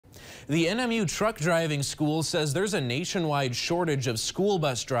The NMU Truck Driving School says there's a nationwide shortage of school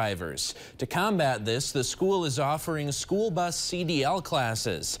bus drivers. To combat this, the school is offering school bus CDL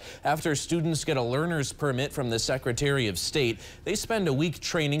classes. After students get a learner's permit from the Secretary of State, they spend a week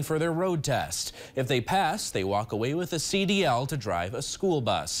training for their road test. If they pass, they walk away with a CDL to drive a school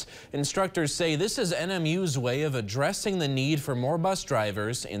bus. Instructors say this is NMU's way of addressing the need for more bus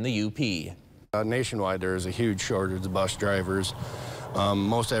drivers in the UP. Nationwide, there is a huge shortage of bus drivers.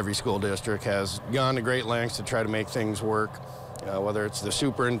 Most every school district has gone to great lengths to try to make things work. Whether it's the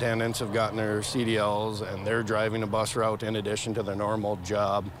superintendents have gotten their CDLs and they're driving a bus route in addition to their normal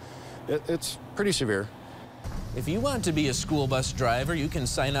job. It's pretty severe. If you want to be a school bus driver, you can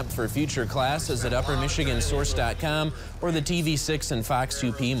sign up for future classes at uppermichigansource.com or the TV6 and Fox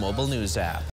UP mobile news app.